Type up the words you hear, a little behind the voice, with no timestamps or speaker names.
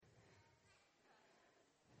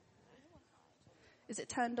Is it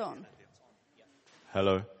turned on?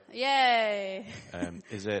 Hello. Yay.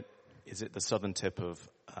 Is it the southern tip of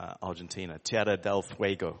Argentina? Tierra del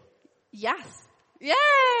Fuego. Yes.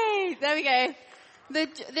 Yay! There we go.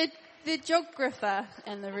 The geographer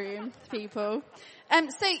in the room, people.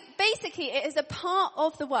 So basically it is a part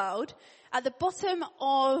of the world at the bottom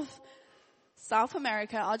of South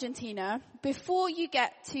America, Argentina, before you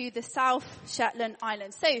get to the South Shetland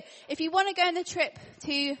Islands. So if you want to go on the trip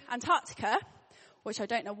to Antarctica, which I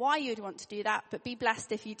don't know why you'd want to do that, but be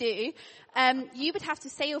blessed if you do, you would have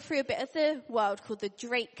to sail through a bit of the world called the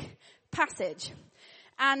Drake Passage.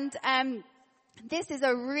 And this is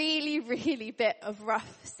a really, really bit of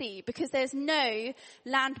rough sea because there's no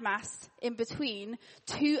landmass in between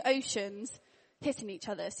two oceans hitting each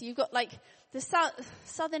other. So you've got like the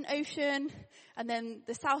Southern Ocean and then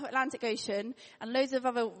the South Atlantic Ocean and loads of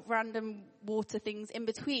other random water things in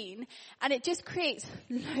between. And it just creates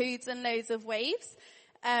loads and loads of waves.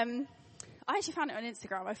 I actually found it on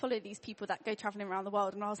Instagram. I follow these people that go traveling around the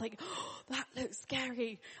world and I was like, oh, that looks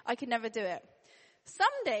scary. I could never do it.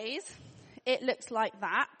 Some days it looks like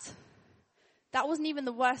that. That wasn't even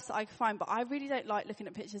the worst that I could find, but I really don't like looking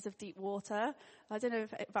at pictures of deep water. I don't know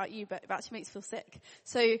about you, but it actually makes me feel sick.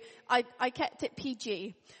 So I kept it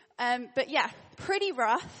PG. But yeah, pretty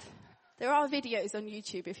rough. There are videos on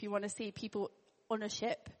YouTube if you want to see people on a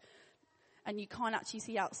ship and you can't actually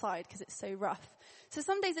see outside because it's so rough. So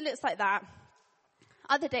some days it looks like that.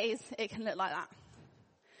 Other days it can look like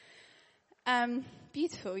that.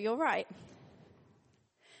 Beautiful, you're right.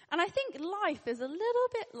 And I think life is a little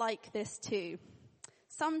bit like this too.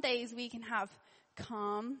 Some days we can have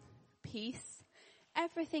calm, peace,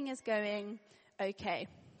 everything is going okay.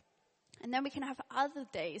 And then we can have other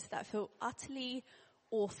days that feel utterly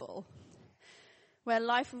awful, where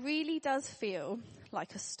life really does feel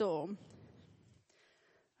like a storm.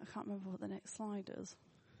 I can't remember what the next slide is.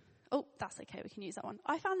 Oh, that's okay, we can use that one.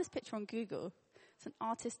 I found this picture on Google. It's an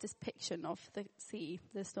artist's depiction of the sea,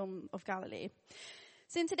 the storm of Galilee.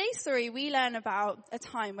 So in today's story, we learn about a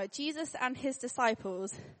time where Jesus and his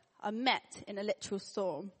disciples are met in a literal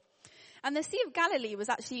storm. And the Sea of Galilee was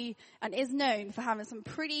actually, and is known for having some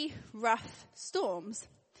pretty rough storms.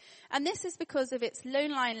 And this is because of its low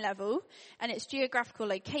line level and its geographical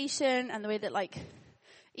location and the way that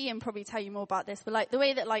Ian probably tell you more about this, but the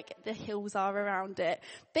way that the hills are around it.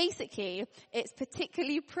 Basically, it's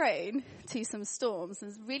particularly prone to some storms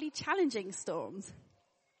and really challenging storms.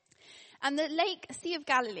 And the Sea of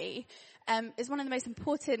Galilee is one of the most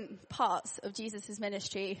important parts of Jesus'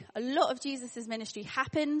 ministry. A lot of Jesus' ministry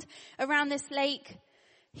happened around this lake.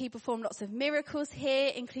 He performed lots of miracles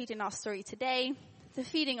here, including our story today. The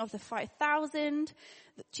feeding of the 5,000,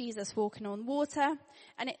 Jesus walking on water.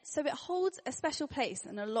 And so it holds a special place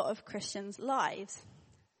in a lot of Christians' lives.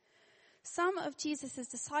 Some of Jesus'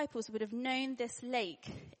 disciples would have known this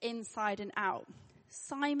lake inside and out.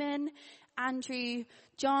 Simon, Andrew,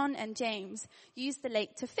 John, and James used the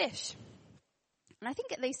lake to fish. And I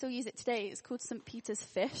think they still use it today. It's called St. Peter's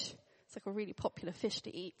fish. It's like a really popular fish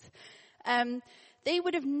to eat. They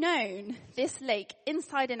would have known this lake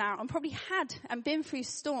inside and out and probably had and been through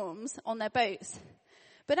storms on their boats.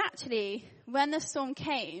 But actually, when the storm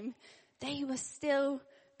came, they were still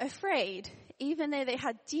afraid, even though they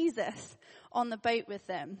had Jesus on the boat with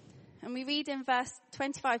them. And we read in verse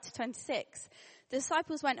 25 to 26, the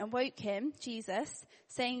disciples went and woke him, Jesus,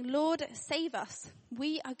 saying, "Lord, save us.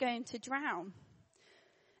 We are going to drown."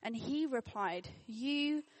 And he replied,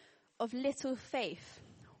 "You of little faith,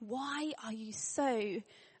 why are you so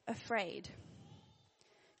afraid?"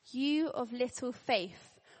 You of little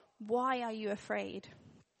faith, why are you afraid?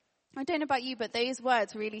 I don't know about you, but those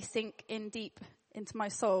words really sink in deep into my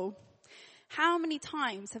soul. How many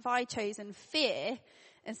times have I chosen fear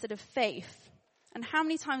instead of faith? And how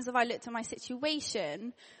many times have I looked at my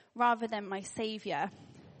situation rather than my Saviour?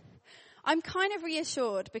 I'm kind of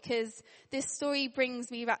reassured because this story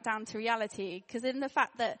brings me back down to reality, because in the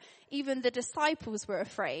fact that even the disciples were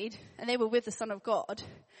afraid and they were with the Son of God,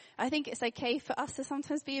 I think it's okay for us to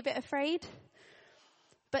sometimes be a bit afraid.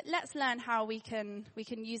 But let's learn how we can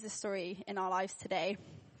use this story in our lives today.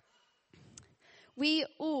 We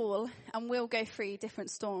all and will go through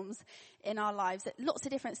different storms in our lives at lots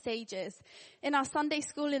of different stages. In our Sunday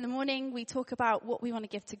school in the morning, we talk about what we want to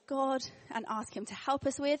give to God and ask him to help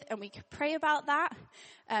us with, and we can pray about that.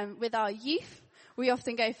 With our youth, we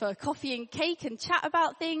often go for coffee and cake and chat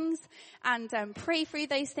about things and pray through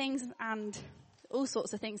those things, and all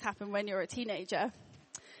sorts of things happen when you're a teenager.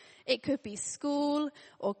 It could be school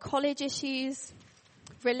or college issues,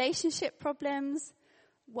 relationship problems,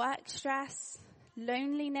 work stress,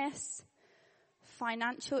 loneliness,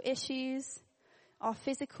 financial issues, our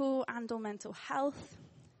physical and or mental health,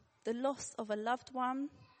 the loss of a loved one.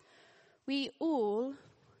 We all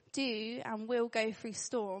do and will go through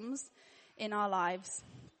storms in our lives.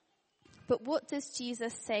 But what does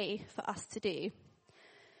Jesus say for us to do?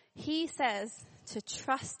 He says to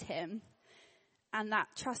trust him, and that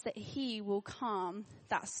trust that he will calm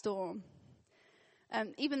that storm.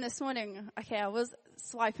 Even this morning, I was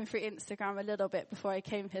swiping through Instagram a little bit before I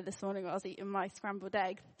came here this morning while I was eating my scrambled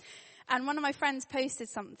egg. And one of my friends posted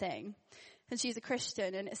something, and she's a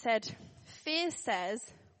Christian, and it said, fear says,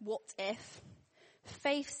 what if?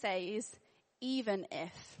 Faith says, even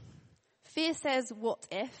if. Fear says, what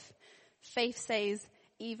if? Faith says,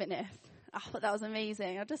 even if. I thought that was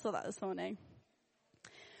amazing. I just saw that this morning.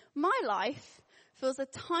 My life feels a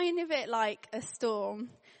tiny bit like a storm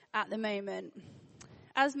at the moment.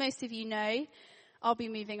 As most of you know, I'll be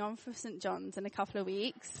moving on from St. John's in a couple of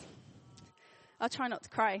weeks. I'll try not to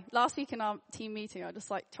cry. Last week in our team meeting, I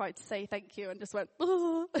just tried to say thank you and just went,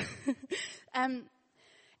 oh.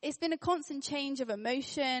 It's been a constant change of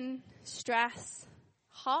emotion, stress,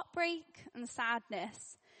 heartbreak and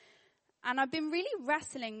sadness. And I've been really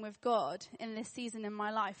wrestling with God in this season in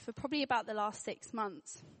my life for probably about the last 6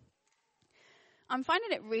 months. I'm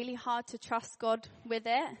finding it really hard to trust God with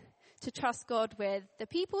it, to trust God with the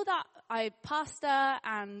people that I pastor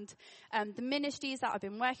and the ministries that I've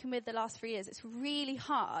been working with the last 3 years. It's really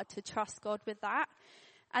hard to trust God with that.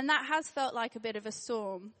 And that has felt like a bit of a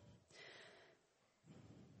storm.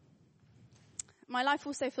 My life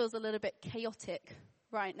also feels a little bit chaotic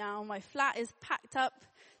right now. My flat is packed up.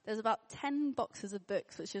 There's about 10 boxes of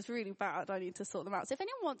books, which is really bad. I need to sort them out. So if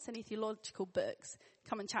anyone wants any theological books,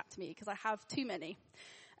 come and chat to me because I have too many.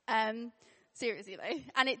 Seriously though.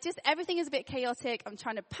 And everything is a bit chaotic. I'm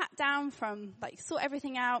trying to pat down sort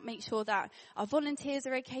everything out, make sure that our volunteers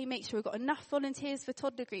are okay, make sure we've got enough volunteers for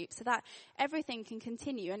toddler groups so that everything can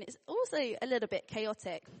continue. And it's also a little bit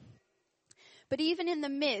chaotic. But even in the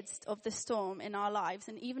midst of the storm in our lives,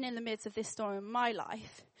 and even in the midst of this storm in my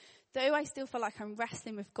life, though I still feel like I'm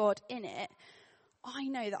wrestling with God in it, I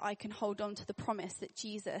know that I can hold on to the promise that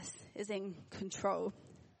Jesus is in control.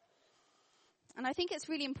 And I think it's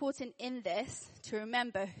really important in this to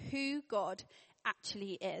remember who God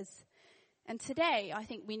actually is. And today, I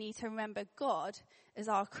think we need to remember God as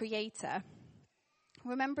our creator.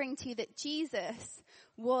 Remembering too that Jesus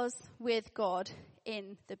was with God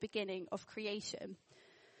in the beginning of creation.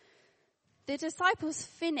 The disciples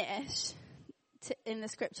finish in the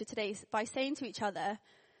scripture today by saying to each other,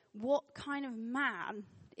 what kind of man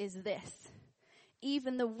is this?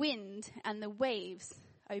 Even the wind and the waves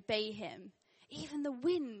obey him. Even the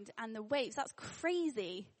wind and the waves, that's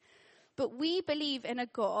crazy. But we believe in a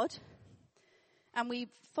God and we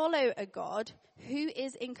follow a God who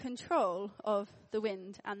is in control of the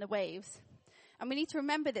wind and the waves. And we need to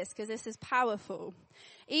remember this because this is powerful.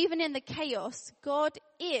 Even in the chaos, God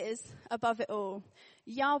is above it all.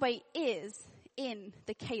 Yahweh is in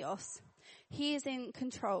the chaos. He is in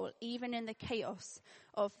control, even in the chaos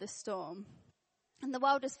of the storm. And the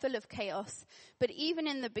world is full of chaos. But even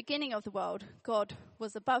in the beginning of the world, God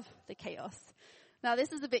was above the chaos. Now,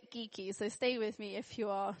 this is a bit geeky, so stay with me if you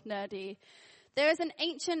are nerdy. There is an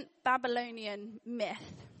ancient Babylonian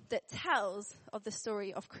myth that tells of the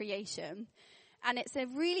story of creation. And it's a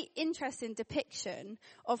really interesting depiction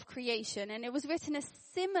of creation. And it was written a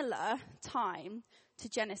similar time to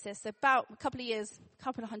Genesis, about a couple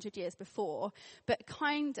of hundred years before, but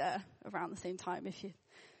kind of around the same time if you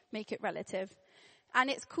make it relative. And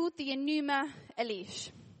it's called the Enuma Elish.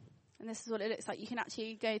 And this is what it looks like. You can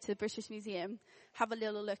actually go to the British Museum, have a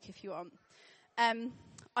little look if you want.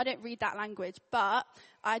 I don't read that language, but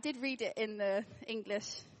I did read it in the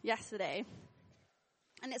English yesterday.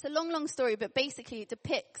 And it's a long, long story, but basically it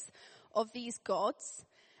depicts of these gods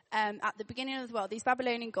at the beginning of the world, these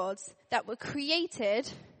Babylonian gods that were created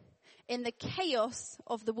in the chaos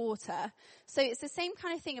of the water. So it's the same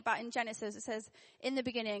kind of thing about in Genesis. It says, in the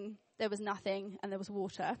beginning, there was nothing and there was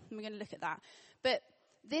water. And we're going to look at that. But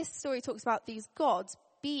this story talks about these gods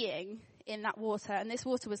being in that water. And this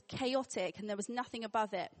water was chaotic and there was nothing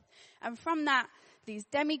above it. And from that, these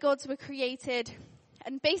demigods were created.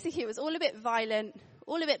 And basically it was all a bit violent,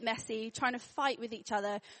 all a bit messy, trying to fight with each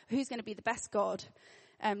other who's going to be the best god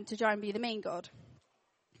to try and be the main god.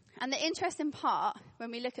 And the interesting part,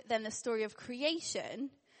 when we look at then the story of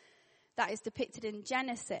creation that is depicted in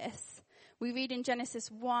Genesis, we read in Genesis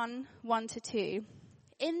 1:1-2,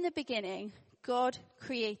 in the beginning, God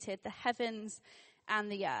created the heavens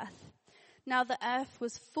and the earth. Now the earth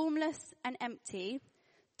was formless and empty,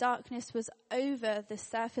 darkness was over the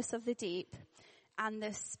surface of the deep, and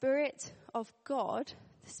the Spirit of God,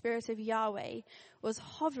 the Spirit of Yahweh, was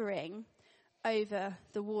hovering over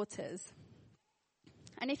the waters.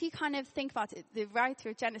 And if you kind of think about it, the writer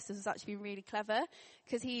of Genesis was actually really clever,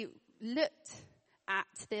 because he looked at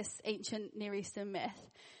this ancient Near Eastern myth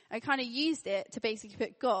and kind of used it to basically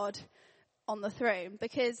put God on the throne,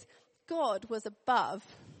 because God was above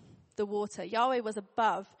the water. Yahweh was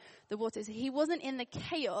above the waters. He wasn't in the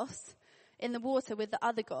chaos in the water with the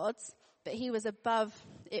other gods, but he was above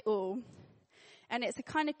it all. And it's a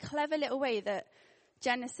kind of clever little way that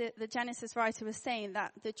the Genesis writer was saying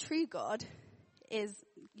that the true God is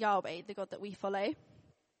Yahweh, the God that we follow.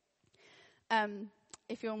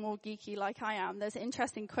 If you're more geeky like I am, there's an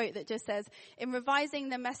interesting quote that just says, in revising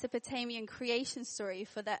the Mesopotamian creation story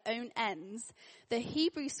for their own ends, the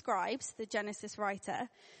Hebrew scribes, the Genesis writer,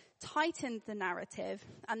 tightened the narrative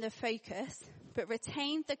and the focus, but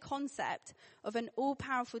retained the concept of an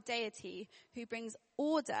all-powerful deity who brings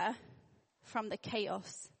order from the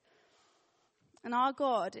chaos. And our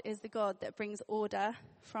God is the God that brings order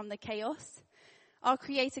from the chaos. Our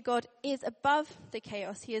Creator God is above the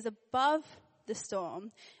chaos. He is above the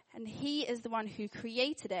storm, and he is the one who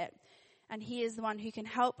created it, and he is the one who can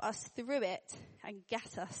help us through it and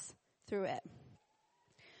get us through it.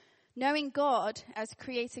 Knowing God as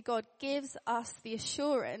Creator God gives us the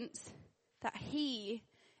assurance that he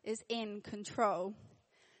is in control.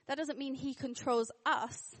 That doesn't mean he controls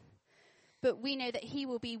us, but we know that he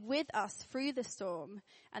will be with us through the storm,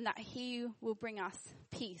 and that he will bring us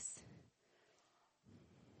peace.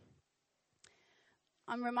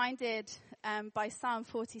 I'm reminded by Psalm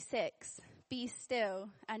 46, be still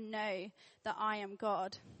and know that I am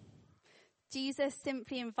God. Jesus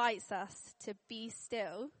simply invites us to be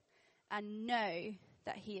still and know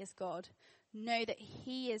that he is God. Know that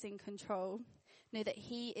he is in control. Know that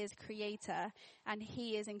he is creator, and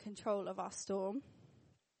he is in control of our storm.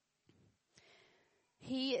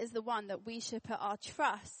 He is the one that we should put our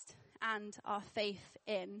trust and our faith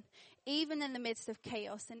in, even in the midst of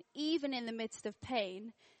chaos and even in the midst of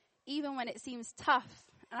pain, even when it seems tough.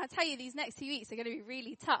 And I tell you, these next 2 weeks are going to be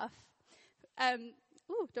really tough. Don't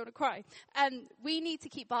want to cry. We need to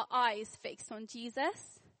keep our eyes fixed on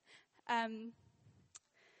Jesus. And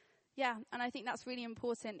I think that's really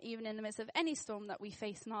important, even in the midst of any storm that we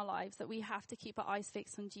face in our lives, that we have to keep our eyes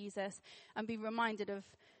fixed on Jesus and be reminded of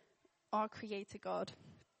our Creator God.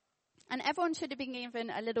 And everyone should have been given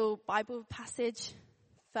a little Bible passage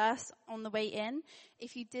verse on the way in.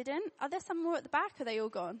 If you didn't, are there some more at the back? Are they all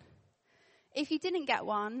gone? If you didn't get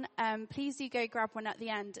one, please do go grab one at the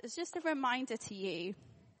end. It's just a reminder to you.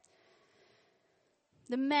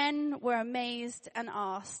 The men were amazed and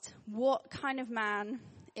asked, what kind of man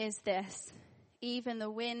is this? Even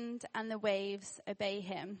the wind and the waves obey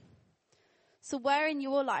him. So where in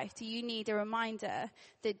your life do you need a reminder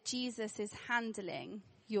that Jesus is handling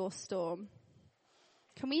your storm?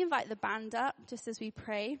 Can we invite the band up just as we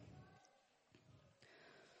pray?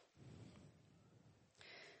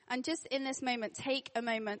 And just in this moment, take a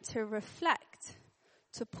moment to reflect,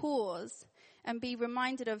 to pause, and be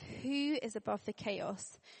reminded of who is above the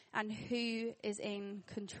chaos and who is in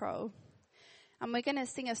control. And we're going to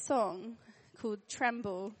sing a song called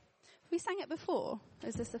Tremble. Have we sang it before? Or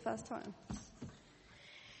is this the first time?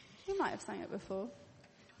 We might have sang it before.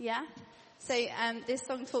 Yeah? So this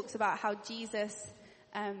song talks about how Jesus,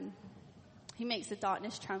 he makes the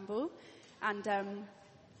darkness tremble, and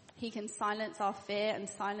he can silence our fear and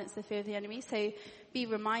silence the fear of the enemy. So be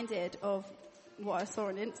reminded of what I saw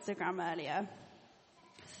on Instagram earlier.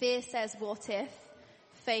 Fear says, what if?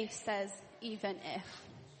 Faith says, even if.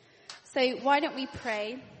 So why don't we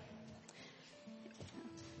pray?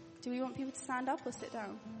 Do we want people to stand up or sit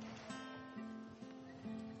down?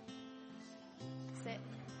 Sit.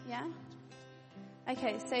 Yeah?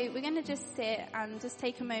 Okay, so we're going to just sit and just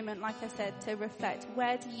take a moment, like I said, to reflect.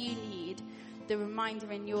 Where do you need the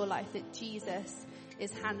reminder in your life that Jesus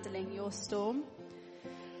is handling your storm?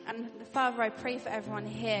 And Father, I pray for everyone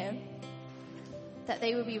here that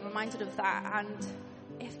they will be reminded of that. And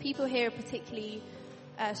if people here are particularly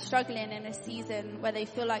struggling in a season where they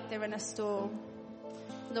feel like they're in a storm,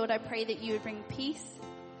 Lord, I pray that you would bring peace.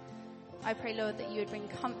 I pray, Lord, that you would bring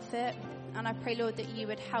comfort. And I pray, Lord, that you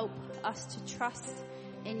would help us to trust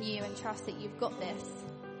in you and trust that you've got this.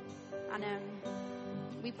 And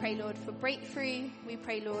we pray, Lord, for breakthrough. We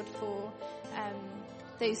pray, Lord, for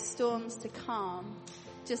those storms to calm.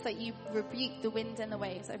 Just like you rebuke the wind and the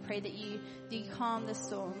waves, I pray that you calm the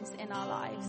storms in our lives.